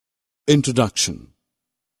Introduction.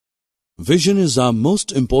 Vision is our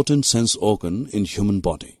most important sense organ in human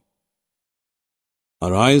body.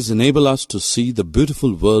 Our eyes enable us to see the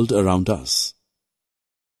beautiful world around us.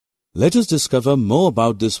 Let us discover more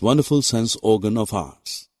about this wonderful sense organ of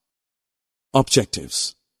ours.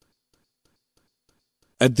 Objectives.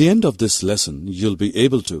 At the end of this lesson, you'll be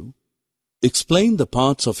able to explain the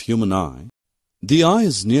parts of human eye. The eye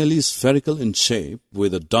is nearly spherical in shape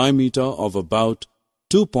with a diameter of about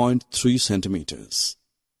 2.3 centimeters.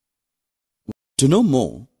 To know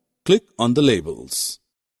more, click on the labels.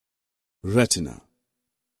 Retina.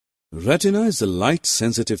 Retina is a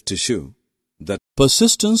light-sensitive tissue that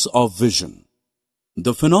persistence of vision,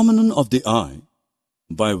 the phenomenon of the eye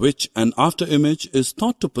by which an afterimage is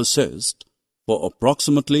thought to persist for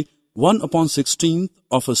approximately 1/16th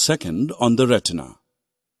of a second on the retina.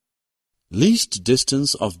 Least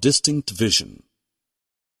distance of distinct vision.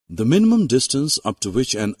 The minimum distance up to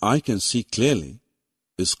which an eye can see clearly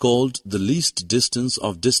is called the least distance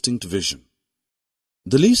of distinct vision.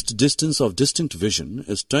 The least distance of distinct vision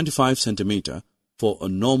is 25 centimeters for a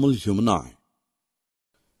normal human eye.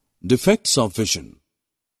 Defects of vision.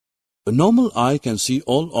 A normal eye can see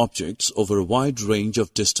all objects over a wide range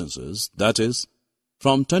of distances, that is,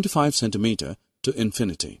 from 25 centimeters to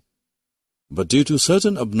infinity. But due to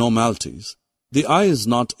certain abnormalities, the eye is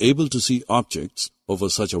not able to see objects over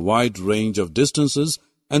such a wide range of distances,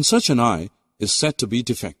 and such an eye is said to be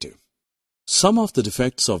defective. Some of the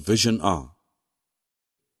defects of vision are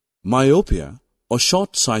myopia or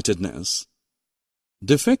short-sightedness,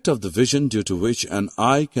 defect of the vision due to which an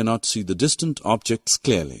eye cannot see the distant objects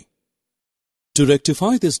clearly. To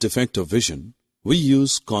rectify this defect of vision, we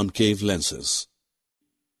use concave lenses.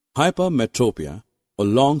 Hypermetropia or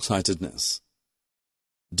long-sightedness,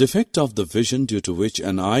 defect of the vision due to which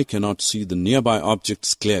an eye cannot see the nearby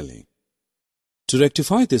objects clearly. To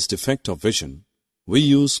rectify this defect of vision, we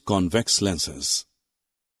use convex lenses.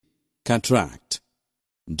 Cataract,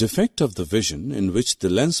 defect of the vision in which the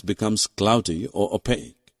lens becomes cloudy or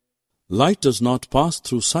opaque. Light does not pass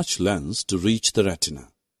through such lens to reach the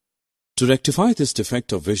retina. To rectify this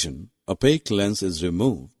defect of vision, opaque lens is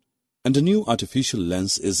removed and a new artificial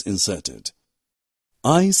lens is inserted.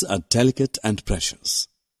 Eyes are delicate and precious,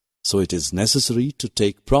 so it is necessary to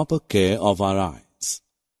take proper care of our eyes.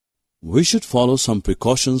 We should follow some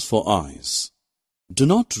precautions for eyes. Do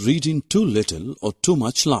not read in too little or too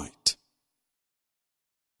much light.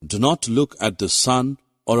 Do not look at the sun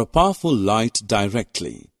or a powerful light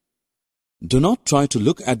directly. Do not try to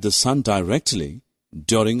look at the sun directly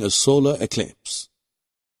during a solar eclipse.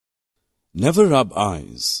 Never rub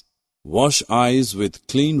eyes. Wash eyes with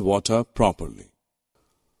clean water properly.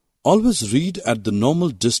 Always read at the normal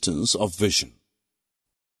distance of vision.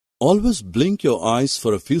 Always blink your eyes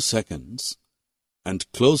for a few seconds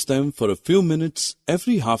and close them for a few minutes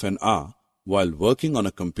every half an hour while working on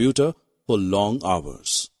a computer for long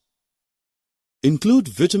hours. Include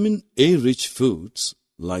vitamin A-rich foods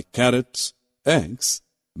like carrots, eggs,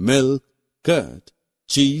 milk, curd,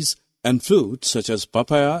 cheese, and fruits such as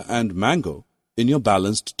papaya and mango in your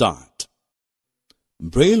balanced diet.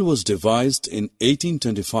 Braille was devised in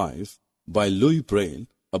 1825 by Louis Braille,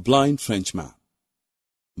 a blind Frenchman.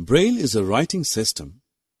 Braille is a writing system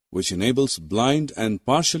which enables blind and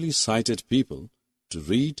partially sighted people to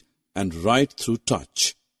read and write through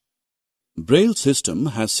touch. Braille system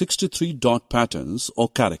has 63 dot patterns or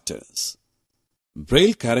characters.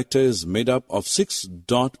 Braille character is made up of 6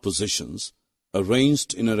 dot positions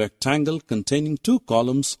arranged in a rectangle containing 2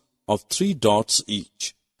 columns of 3 dots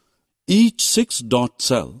each. Each 6-dot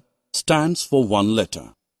cell stands for 1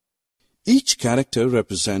 letter. Each character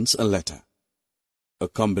represents a letter, a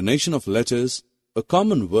combination of letters, a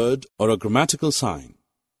common word, or a grammatical sign.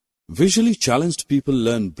 Visually challenged people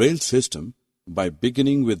learn Braille system by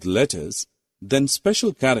beginning with letters, then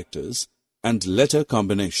special characters and letter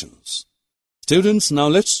combinations. Students, now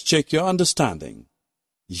let's check your understanding.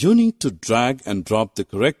 You need to drag and drop the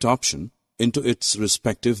correct option into its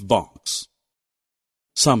respective box.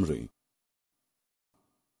 Summary.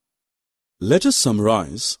 Let us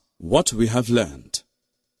summarize what we have learned.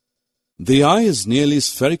 The eye is nearly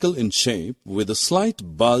spherical in shape with a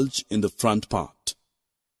slight bulge in the front part.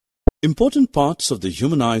 Important parts of the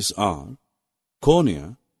human eyes are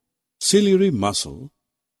cornea, ciliary muscle,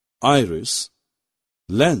 iris,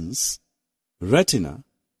 lens, retina,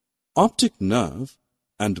 optic nerve,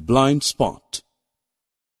 and blind spot.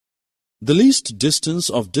 The least distance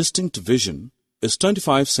of distinct vision is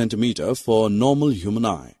 25 centimeters for a normal human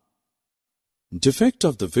eye. Defect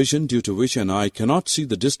of the vision due to which an eye cannot see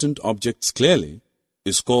the distant objects clearly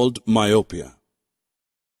is called myopia.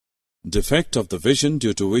 Defect of the vision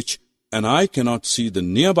due to which an eye cannot see the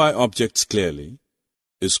nearby objects clearly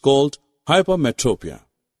is called hypermetropia.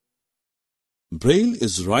 Braille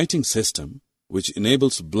is a writing system which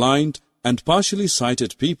enables blind and partially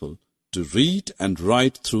sighted people to read and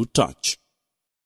write through touch.